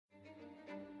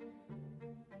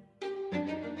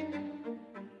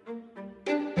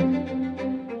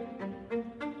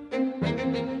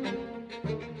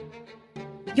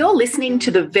You're listening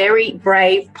to the Very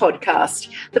Brave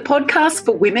podcast, the podcast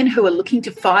for women who are looking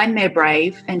to find their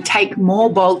brave and take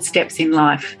more bold steps in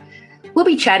life. We'll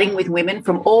be chatting with women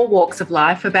from all walks of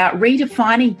life about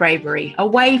redefining bravery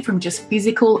away from just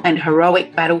physical and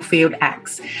heroic battlefield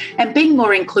acts and being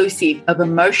more inclusive of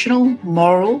emotional,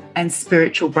 moral, and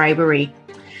spiritual bravery.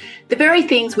 The very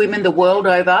things women the world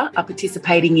over are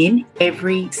participating in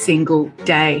every single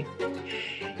day.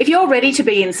 If you're ready to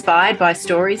be inspired by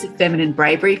stories of feminine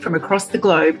bravery from across the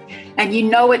globe and you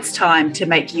know it's time to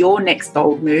make your next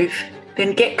bold move,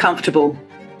 then get comfortable,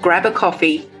 grab a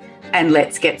coffee, and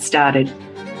let's get started.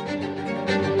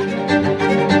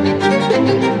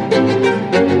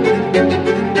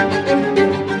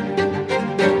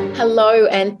 Hello,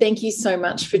 and thank you so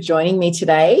much for joining me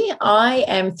today. I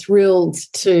am thrilled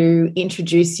to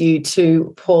introduce you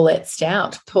to Paulette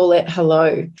Stout. Paulette,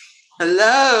 hello.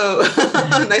 Hello.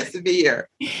 Nice to be here.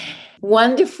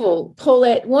 Wonderful.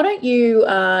 Paulette, why don't you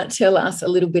tell us a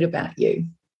little bit about you?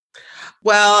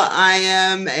 Well, I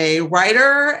am a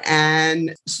writer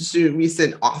and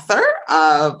recent author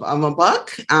of a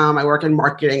book. I work in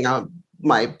marketing.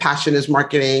 My passion is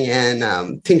marketing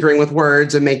and tinkering with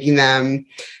words and making them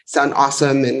sound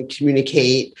awesome and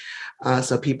communicate.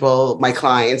 So people, my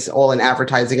clients, all in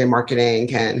advertising and marketing,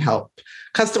 can help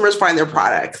customers find their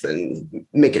products and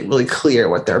make it really clear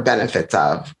what their benefits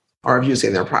of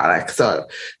using their products. So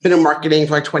I've been in marketing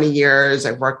for like 20 years.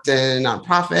 I've worked in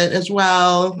nonprofit as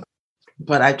well.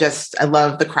 But I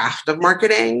love the craft of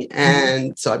marketing.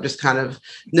 And so I've just kind of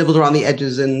nibbled around the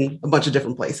edges in a bunch of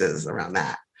different places around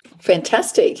that.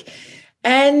 Fantastic.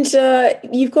 And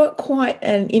you've got quite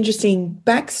an interesting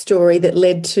backstory that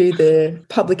led to the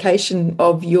publication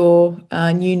of your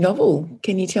new novel.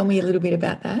 Can you tell me a little bit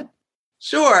about that?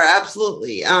 Sure,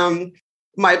 absolutely.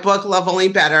 My book, Love Only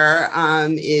Better,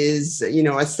 is,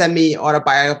 a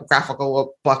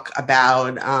semi-autobiographical book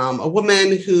about a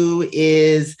woman who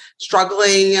is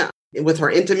struggling with her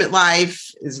intimate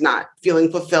life, is not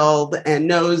feeling fulfilled, and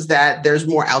knows that there's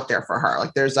more out there for her.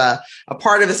 Like there's a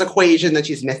part of this equation that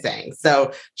she's missing.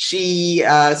 So she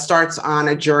starts on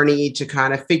a journey to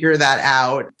kind of figure that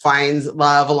out, finds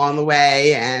love along the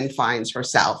way, and finds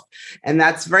herself. And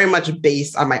that's very much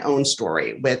based on my own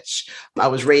story, which I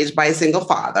was raised by a single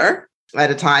father at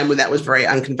a time when that was very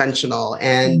unconventional.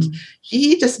 And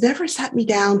he just never sat me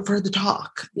down for the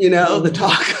talk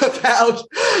about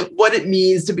what it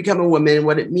means to become a woman,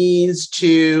 what it means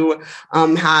to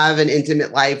have an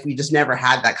intimate life. We just never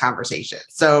had that conversation.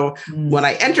 So when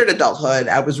I entered adulthood,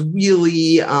 I was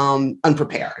really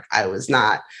unprepared. I was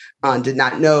not did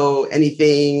not know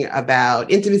anything about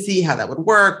intimacy, how that would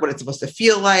work, what it's supposed to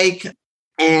feel like.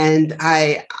 And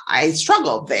I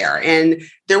struggled there. And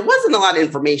there wasn't a lot of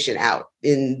information out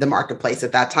in the marketplace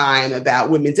at that time about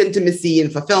women's intimacy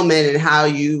and fulfillment and how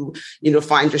you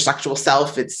find your sexual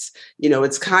self. It's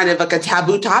kind of like a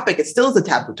taboo topic. It still is a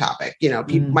taboo topic.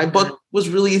 My book was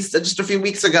released just a few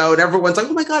weeks ago and everyone's like,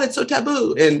 oh my God, it's so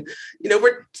taboo. And,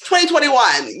 we're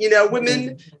 2021,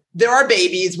 women, there are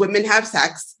babies, women have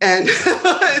sex, and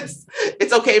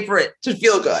it's okay for it to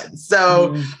feel good.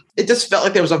 So it just felt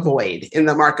like there was a void in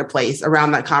the marketplace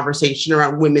around that conversation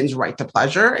around women's right to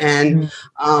pleasure. And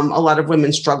a lot of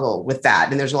women struggle with that.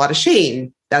 And there's a lot of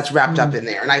shame that's wrapped up in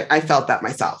there. And I felt that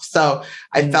myself. So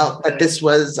I felt that this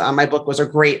was, my book was a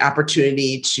great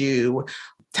opportunity to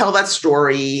tell that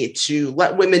story, to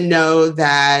let women know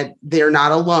that they're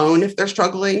not alone if they're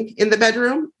struggling in the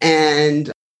bedroom, and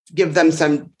give them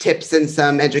some tips and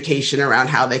some education around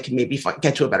how they can maybe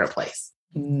get to a better place.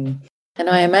 And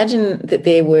I imagine that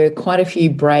there were quite a few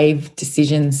brave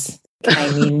decisions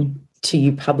came in to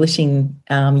you publishing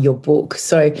your book.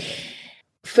 So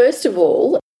first of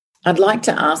all, I'd like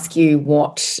to ask you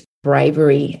what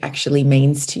bravery actually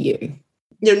means to you.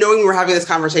 Knowing we're having this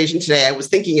conversation today, I was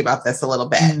thinking about this a little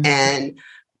bit. And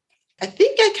I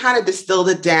think I kind of distilled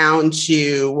it down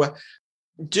to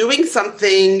doing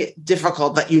something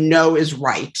difficult that is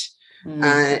right,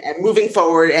 and moving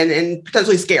forward and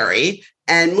potentially scary,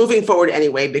 and moving forward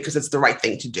anyway because it's the right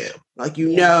thing to do. Like,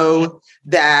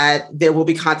 that there will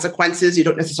be consequences. You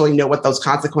don't necessarily know what those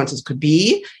consequences could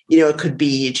be. It could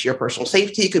be to your personal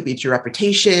safety, it could be to your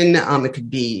reputation, it could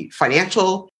be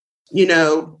financial,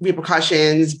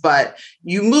 repercussions, but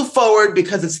you move forward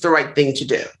because it's the right thing to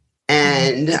do.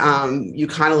 And you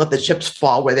kind of let the chips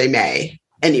fall where they may.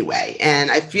 Anyway, and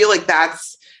I feel like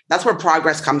that's where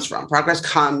progress comes from. Progress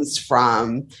comes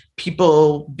from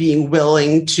people being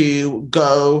willing to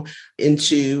go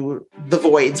into the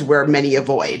voids where many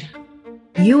avoid.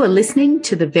 You are listening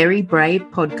to the Very Brave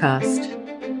podcast.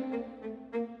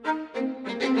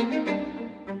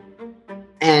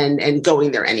 And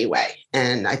going there anyway.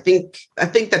 And I think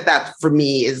that for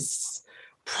me is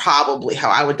probably how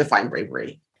I would define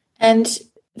bravery. And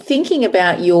thinking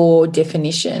about your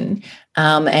definition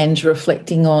and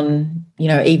reflecting on,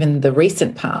 even the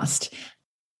recent past,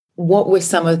 what were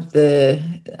some of the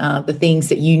things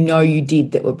that you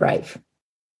did that were brave?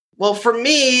 Well, for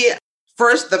me,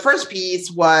 the first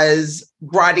piece was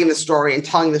writing the story and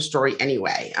telling the story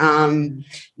anyway.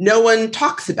 No one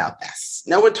talks about this.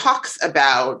 No one talks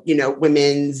about,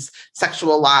 women's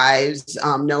sexual lives.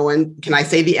 Can I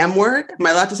say the M word? Am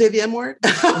I allowed to say the M word?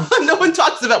 No one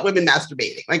talks about women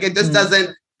masturbating. Like, it just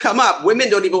doesn't come up. Women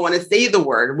don't even want to say the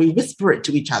word. We whisper it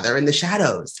to each other in the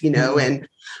shadows, and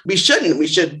we shouldn't. We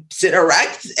should sit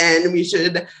erect and we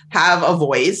should have a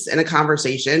voice and a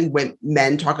conversation. When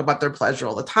men talk about their pleasure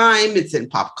all the time, it's in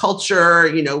pop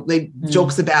culture, they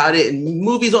jokes about it in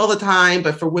movies all the time,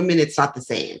 but for women, it's not the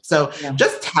same. So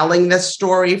just telling this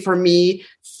story for me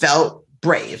felt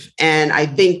brave. And I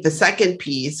think the second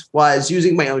piece was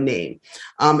using my own name.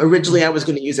 Originally, I was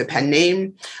going to use a pen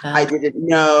name. I didn't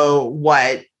know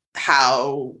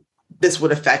how this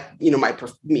would affect,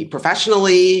 me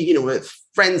professionally, with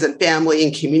friends and family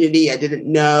and community. I didn't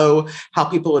know how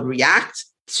people would react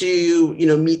to,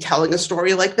 me telling a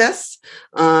story like this.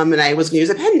 And I was going to use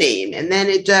a pen name. And then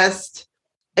it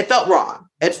felt wrong.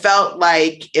 It felt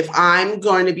like, if I'm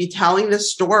going to be telling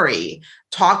this story,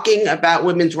 talking about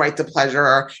women's right to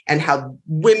pleasure and how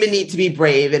women need to be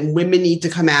brave and women need to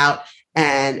come out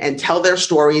and tell their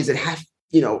stories and have,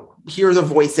 hear the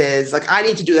voices. Like, I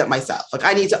need to do that myself. Like,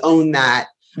 I need to own that.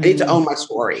 I need to own my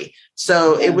story.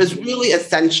 So it was really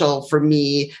essential for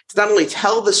me to not only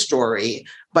tell the story,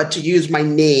 but to use my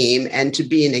name and to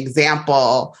be an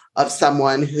example of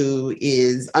someone who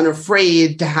is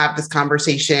unafraid to have this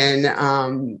conversation.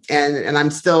 And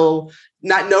I'm still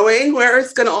not knowing where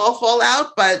it's going to all fall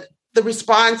out, but the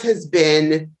response has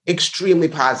been extremely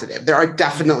positive. There are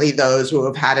definitely those who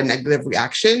have had a negative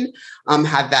reaction,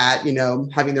 had that,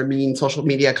 having their mean social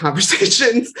media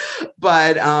conversations,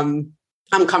 but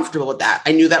I'm comfortable with that.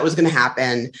 I knew that was going to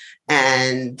happen.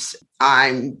 And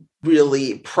I'm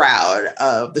really proud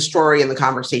of the story and the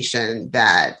conversation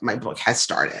that my book has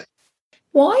started.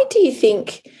 Why do you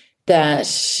think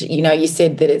that, you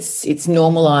said that it's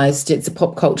normalized, it's a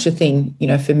pop culture thing,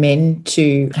 for men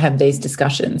to have these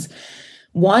discussions.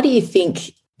 Why do you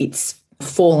think it's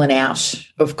fallen out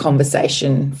of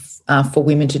conversation for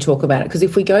women to talk about it? Because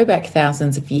if we go back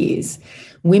thousands of years,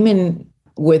 women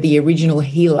were the original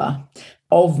healer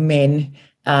of men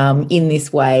in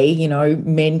this way.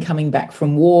 Men coming back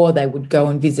from war, they would go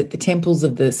and visit the temples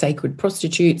of the sacred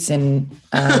prostitutes, and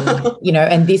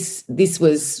and this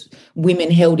was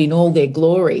women held in all their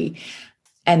glory.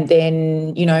 And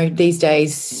then these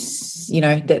days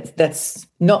that's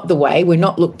not the way. We're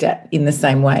not looked at in the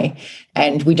same way,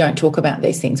 and we don't talk about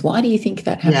these things. Why do you think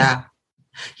that happens?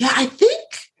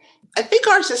 I think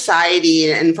our society,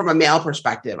 and from a male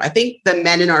perspective, I think the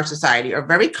men in our society are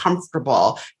very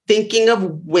comfortable thinking of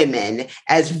women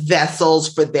as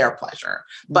vessels for their pleasure,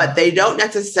 but they don't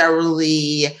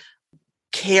necessarily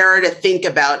care to think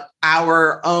about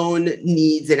our own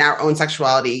needs and our own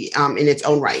sexuality in its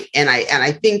own right. And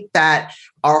I think that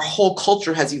our whole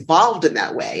culture has evolved in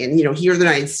that way. And, here in the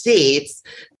United States,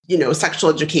 sexual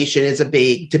education is a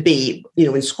big debate,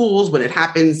 in schools when it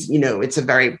happens, it's a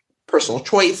very personal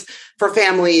choice for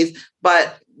families.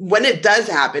 But when it does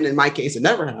happen, in my case, it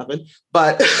never happened,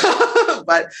 but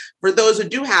but for those who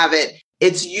do have it,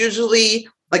 it's usually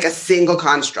like a single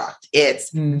construct. It's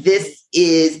this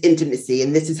is intimacy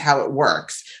and this is how it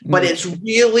works. But it's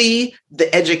really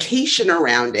the education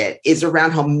around it is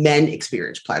around how men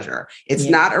experience pleasure. It's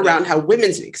not around how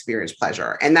women experience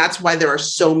pleasure. And that's why there are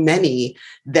so many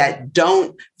that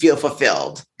don't feel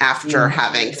fulfilled after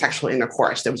having sexual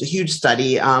intercourse. There was a huge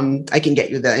study. I can get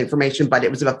you the information, but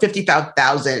it was about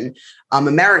 55,000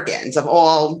 Americans of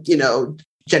all,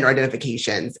 gender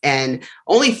identifications, and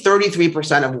only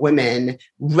 33% of women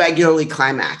regularly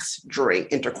climax during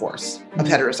intercourse of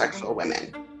heterosexual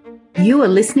women. You are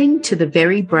listening to the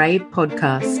Very Brave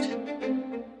podcast.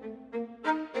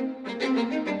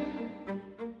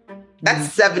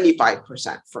 That's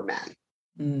 75% for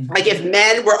men. Like, if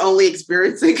men were only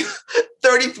experiencing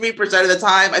 33% of the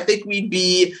time, I think we'd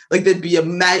be like, there'd be a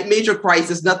major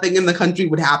crisis. Nothing in the country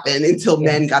would happen until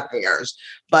men got theirs.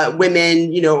 But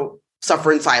women,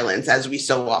 suffer in silence, as we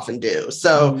so often do.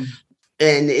 So,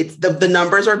 and it's the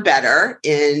numbers are better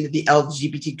in the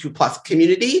LGBTQ plus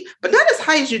community, but not as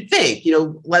high as you'd think.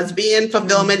 Lesbian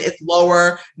fulfillment is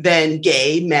lower than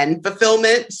gay men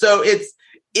fulfillment. So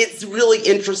it's really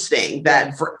interesting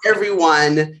that for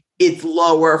everyone, it's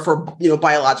lower for,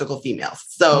 biological females.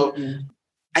 So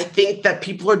I think that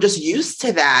people are just used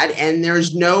to that. And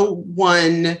there's no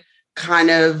one kind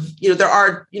of, there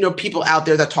are, people out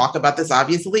there that talk about this,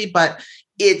 obviously, but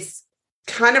it's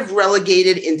kind of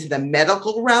relegated into the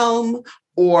medical realm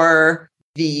or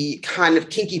the kind of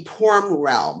kinky porn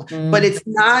realm, but it's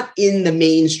not in the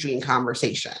mainstream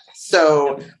conversation.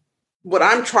 So what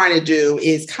I'm trying to do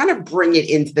is kind of bring it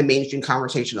into the mainstream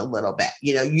conversation a little bit.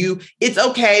 It's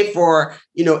okay for,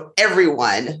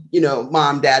 everyone,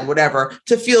 mom, dad, whatever,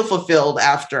 to feel fulfilled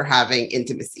after having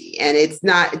intimacy. And it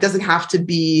doesn't have to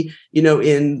be, in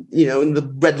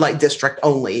the red light district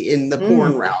only, in the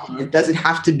porn realm. It doesn't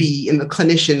have to be in the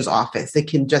clinician's office. It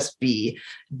can just be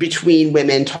between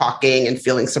women talking and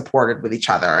feeling supported with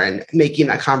each other and making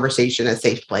that conversation a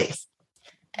safe place.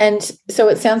 And so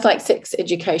it sounds like sex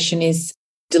education is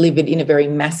delivered in a very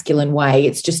masculine way.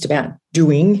 It's just about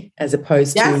doing as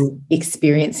opposed to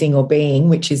experiencing or being,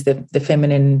 which is the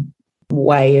feminine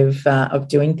way of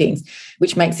doing things,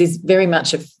 which makes this very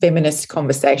much a feminist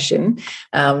conversation.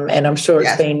 And I'm sure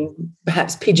it's been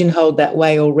perhaps pigeonholed that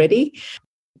way already,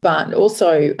 but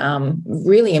also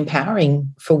really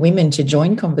empowering for women to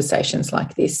join conversations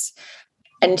like this.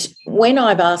 And when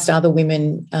I've asked other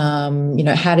women,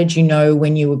 how did you know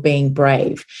when you were being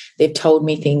brave? They've told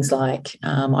me things like,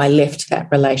 I left that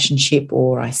relationship,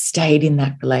 or I stayed in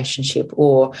that relationship,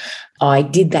 or I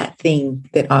did that thing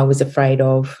that I was afraid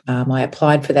of. I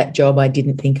applied for that job I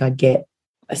didn't think I'd get.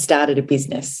 I started a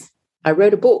business. I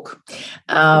wrote a book.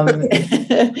 As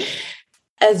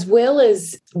well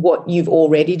as what you've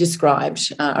already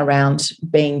described around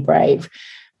being brave,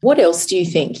 what else do you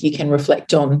think you can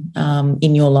reflect on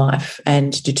in your life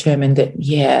and determine that,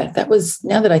 that was,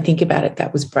 now that I think about it,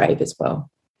 that was brave as well?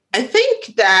 I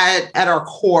think that at our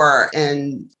core,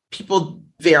 and people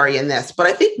vary in this, but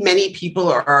I think many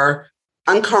people are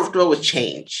uncomfortable with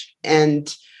change.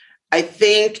 And I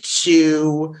think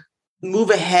to move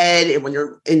ahead when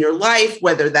you're in your life,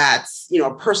 whether that's,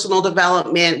 personal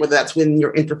development, whether that's within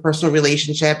your interpersonal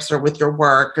relationships or with your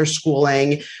work or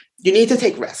schooling, you need to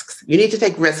take risks. You need to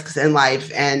take risks in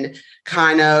life and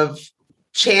kind of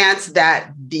chance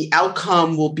that the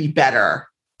outcome will be better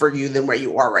for you than where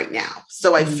you are right now.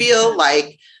 So I feel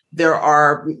like there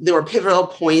were pivotal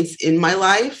points in my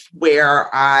life where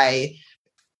I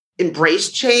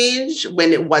embraced change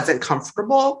when it wasn't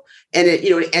comfortable, and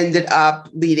it ended up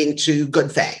leading to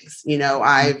good things.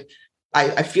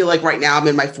 I feel like right now I'm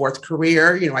in my fourth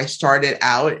career. I started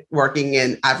out working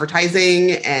in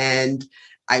advertising, and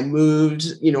I moved,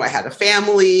 I had a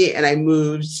family, and I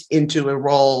moved into a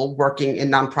role working in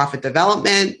nonprofit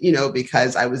development,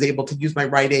 because I was able to use my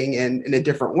writing in a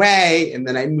different way. And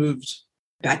then I moved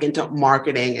back into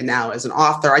marketing, and now as an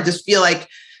author. I just feel like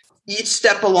each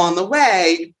step along the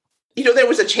way, there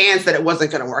was a chance that it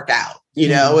wasn't going to work out,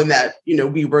 and that,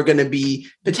 we were going to be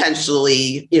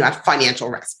potentially, at financial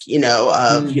risk,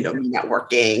 of,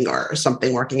 networking or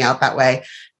something working out that way.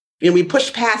 We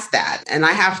pushed past that. And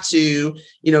I have to,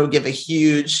 give a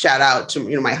huge shout out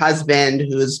to, my husband,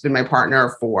 who has been my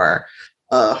partner for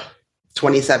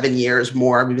 27 years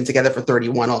more. We've been together for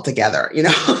 31 altogether. We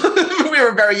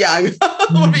were very young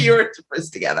when we were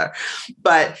first together.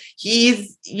 But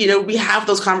he's, we have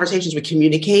those conversations, we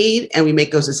communicate, and we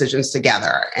make those decisions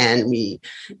together. And we,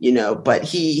 but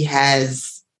he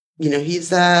has,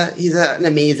 he's an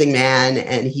amazing man,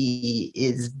 and he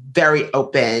is very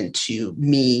open to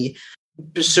me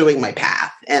pursuing my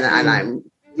path. And I'm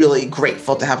really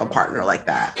grateful to have a partner like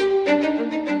that.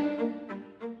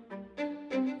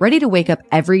 Ready to wake up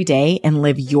every day and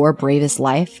live your bravest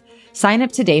life? Sign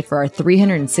up today for our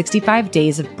 365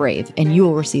 Days of Brave, and you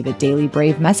will receive a daily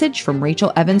Brave message from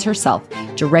Rachel Evans herself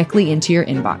directly into your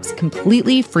inbox,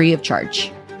 completely free of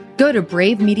charge. Go to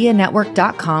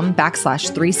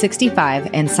bravemedianetwork.com/365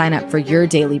 and sign up for your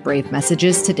daily Brave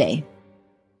messages today.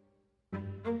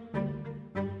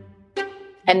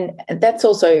 And that's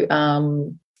also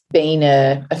been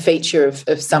a feature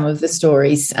of some of the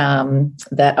stories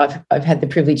that I've had the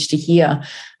privilege to hear,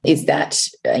 is that,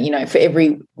 for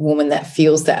every woman that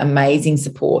feels that amazing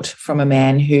support from a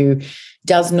man who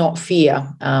does not fear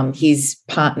his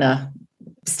partner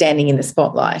standing in the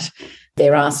spotlight,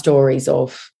 there are stories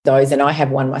of those, and I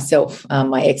have one myself.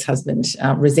 My ex-husband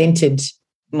resented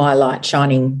my light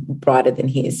shining brighter than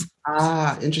his.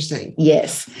 Ah, interesting.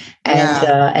 Yes.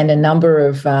 And a number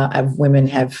of women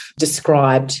have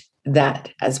described that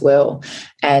as well.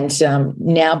 And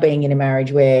now being in a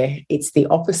marriage where it's the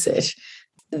opposite,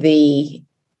 the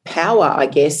power, I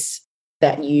guess,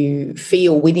 that you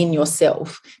feel within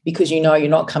yourself, because you're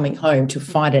not coming home to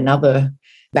fight another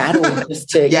battle, just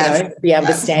to be able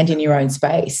to stand in your own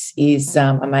space, is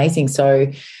amazing.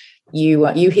 So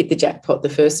you hit the jackpot the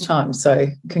first time. So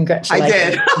congratulations. I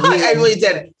did. I really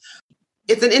did.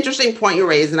 It's an interesting point you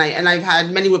raised. And I've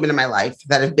had many women in my life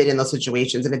that have been in those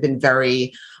situations and have been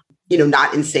very,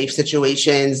 not in safe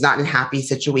situations, not in happy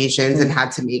situations, and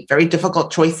had to make very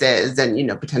difficult choices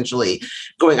and, potentially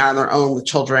going out on their own with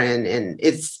children. And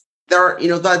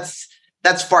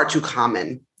that's far too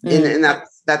common. And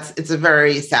it's a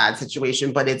very sad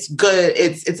situation, but it's good.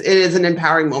 It is an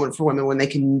empowering moment for women when they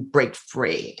can break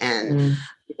free. And,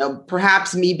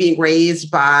 perhaps me being raised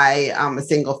by a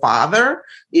single father,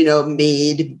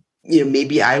 maybe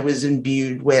I was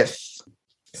imbued with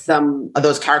some of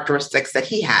those characteristics that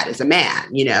he had as a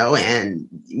man, and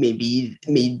maybe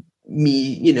made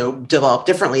me, develop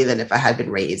differently than if I had been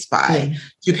raised by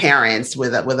two parents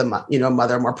with a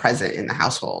mother more present in the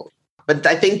household. But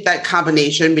I think that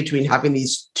combination between having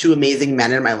these two amazing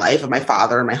men in my life, my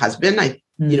father and my husband, I,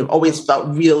 always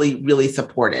felt really, really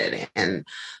supported. And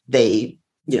they,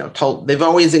 they've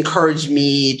always encouraged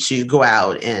me to go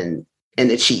out and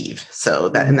achieve. So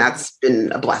that's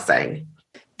been a blessing.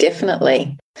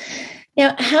 Definitely.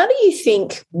 Now, how do you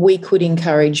think we could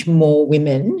encourage more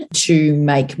women to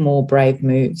make more brave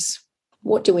moves?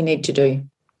 What do we need to do?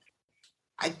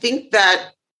 I think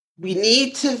that we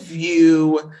need to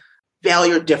view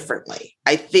failure differently.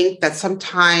 I think that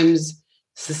sometimes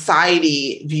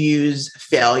society views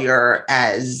failure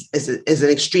as an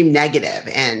extreme negative.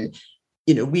 And,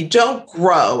 we don't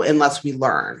grow unless we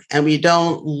learn, and we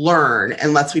don't learn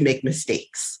unless we make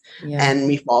mistakes and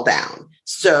we fall down.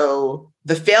 So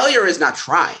the failure is not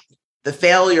trying. The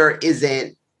failure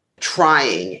isn't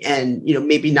trying and,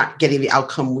 maybe not getting the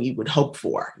outcome we would hope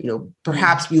for.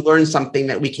 Perhaps we learn something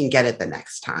that we can get it the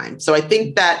next time. So I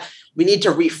think that we need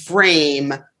to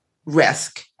reframe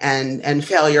risk and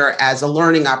failure as a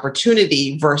learning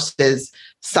opportunity versus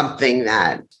something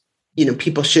that,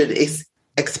 people should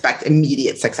expect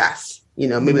immediate success.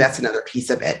 Maybe that's another piece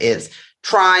of it, is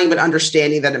trying, but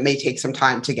understanding that it may take some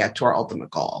time to get to our ultimate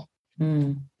goal.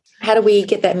 How do we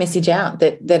get that message out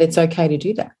that it's okay to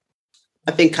do that?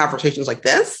 I think conversations like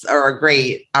this are a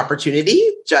great opportunity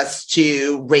just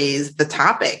to raise the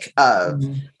topic of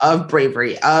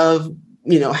bravery, of,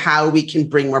 how we can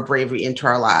bring more bravery into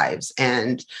our lives.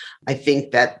 And I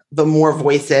think that the more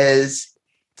voices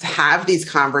to have these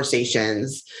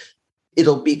conversations,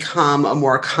 it'll become a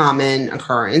more common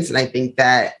occurrence. And I think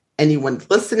that anyone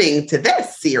listening to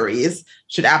this series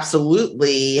should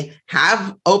absolutely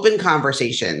have open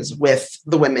conversations with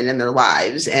the women in their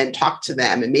lives and talk to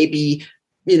them. And maybe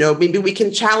we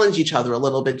can challenge each other a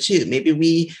little bit too.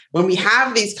 Maybe when we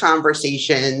have these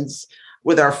conversations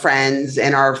with our friends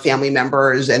and our family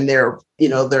members, and they're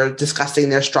discussing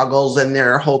their struggles and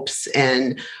their hopes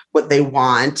and what they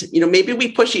want, maybe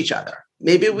we push each other.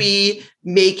 Maybe we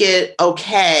make it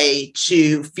okay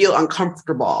to feel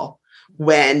uncomfortable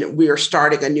when we are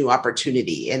starting a new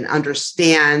opportunity, and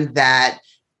understand that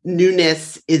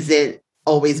newness isn't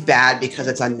always bad because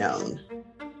it's unknown.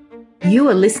 You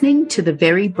are listening to the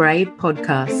Very Brave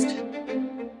podcast.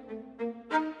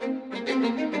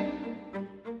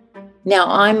 Now,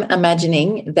 I'm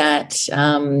imagining that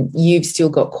you've still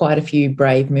got quite a few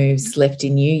brave moves left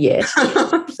in you yet.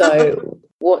 So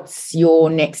what's your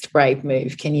next brave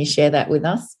move? Can you share that with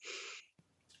us?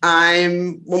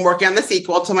 I'm working on the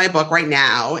sequel to my book right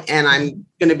now, and I'm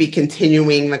going to be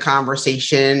continuing the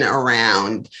conversation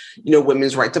around,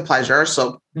 women's right to pleasure.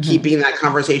 So keeping that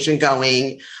conversation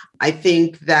going. I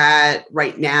think that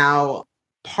right now,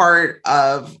 part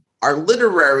of our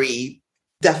literary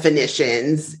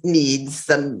definitions needs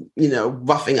some,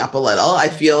 roughing up a little. I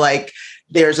feel like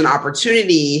there's an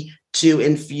opportunity to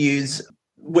infuse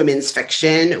women's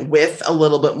fiction with a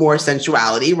little bit more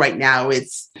sensuality. Right now,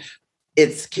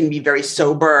 it can be very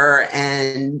sober.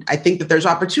 And I think that there's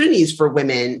opportunities for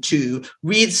women to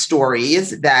read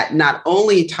stories that not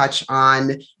only touch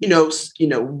on,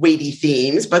 weighty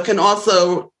themes, but can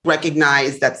also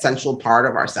recognize that central part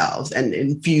of ourselves and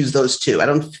infuse those two. I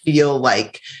don't feel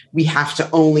like we have to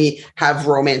only have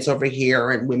romance over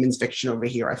here and women's fiction over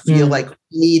here. I feel like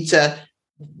we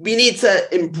need to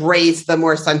embrace the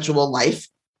more sensual life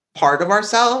part of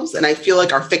ourselves. And I feel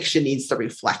like our fiction needs to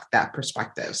reflect that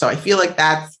perspective. So I feel like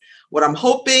that's what I'm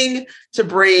hoping to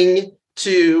bring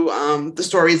to the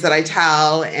stories that I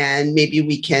tell. And maybe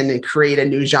we can create a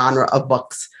new genre of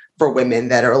books for women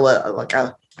that are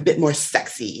a bit more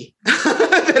sexy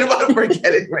than what we're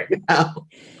getting right now.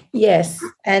 Yes.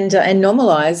 And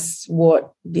normalize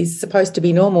what is supposed to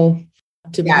be normal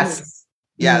to be.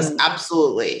 Yes,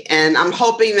 absolutely. And I'm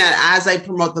hoping that as I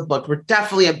promote the book, we're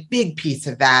definitely a big piece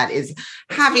of that is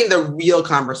having the real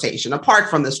conversation apart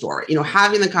from the story,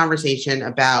 having the conversation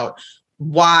about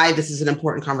why this is an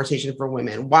important conversation for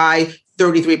women, why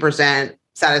 33%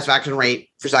 satisfaction rate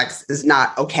for sex is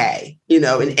not okay, in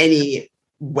any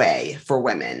way for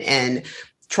women, and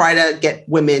try to get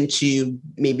women to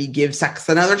maybe give sex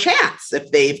another chance.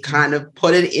 If they've kind of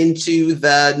put it into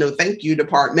the no thank you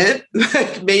department,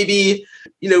 maybe,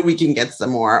 we can get some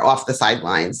more off the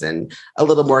sidelines and a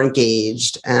little more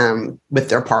engaged with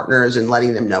their partners and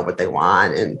letting them know what they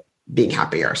want and being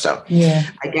happier. So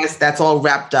I guess that's all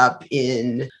wrapped up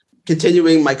in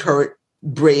continuing my current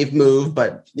brave move,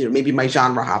 but maybe my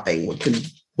genre hopping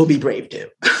will be brave too.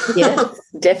 Yes,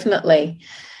 definitely.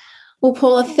 Well,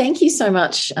 Paula, thank you so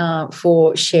much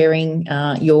for sharing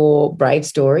your brave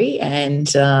story and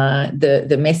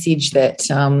the message that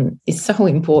is so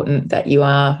important that you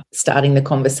are starting the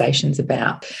conversations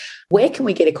about. Where can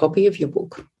we get a copy of your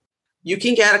book? You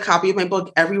can get a copy of my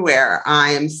book everywhere.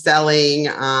 I am selling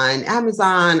on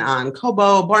Amazon, on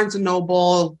Kobo, Barnes &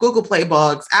 Noble, Google Play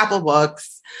Books, Apple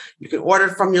Books. You can order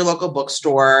it from your local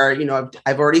bookstore.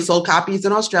 I've already sold copies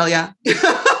in Australia.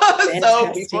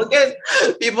 So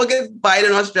people can buy it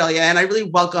in Australia. And I really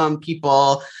welcome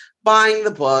people buying the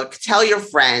book. Tell your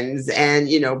friends and,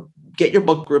 get your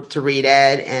book group to read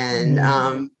it.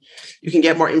 And you can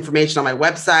get more information on my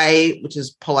website, which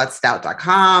is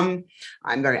paulettestout.com.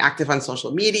 I'm very active on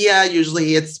social media.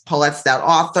 Usually it's Paulette Stout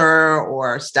author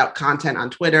or Stout content on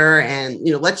Twitter. And,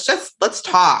 let's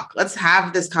talk. Let's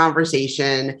have this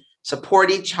conversation,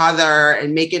 support each other,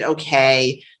 and make it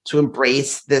okay to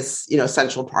embrace this,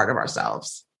 essential part of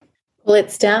ourselves.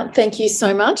 Paulette Stout, thank you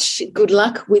so much. Good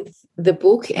luck with the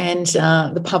book and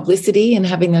the publicity and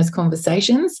having those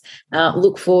conversations.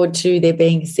 Look forward to there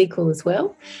being a sequel as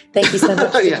well. Thank you so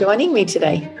much for joining me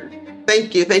today.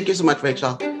 Thank you. Thank you so much,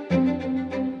 Rachel.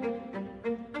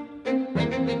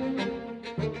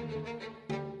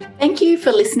 Thank you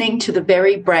for listening to the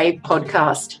Very Brave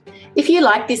podcast. If you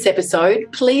like this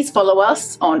episode, please follow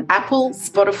us on Apple,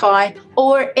 Spotify,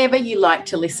 or wherever you like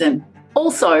to listen.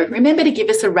 Also, remember to give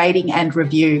us a rating and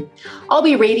review. I'll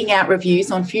be reading out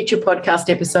reviews on future podcast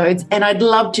episodes, and I'd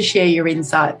love to share your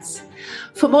insights.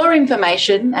 For more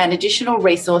information and additional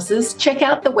resources, check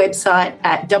out the website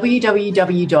at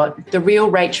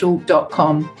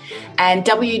www.therealrachel.com and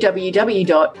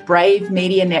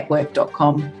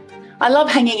www.bravemedianetwork.com. I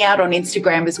love hanging out on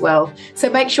Instagram as well, so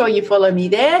make sure you follow me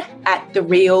there at The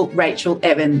Real Rachel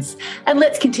Evans. And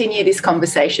let's continue this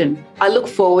conversation. I look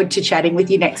forward to chatting with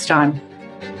you next time.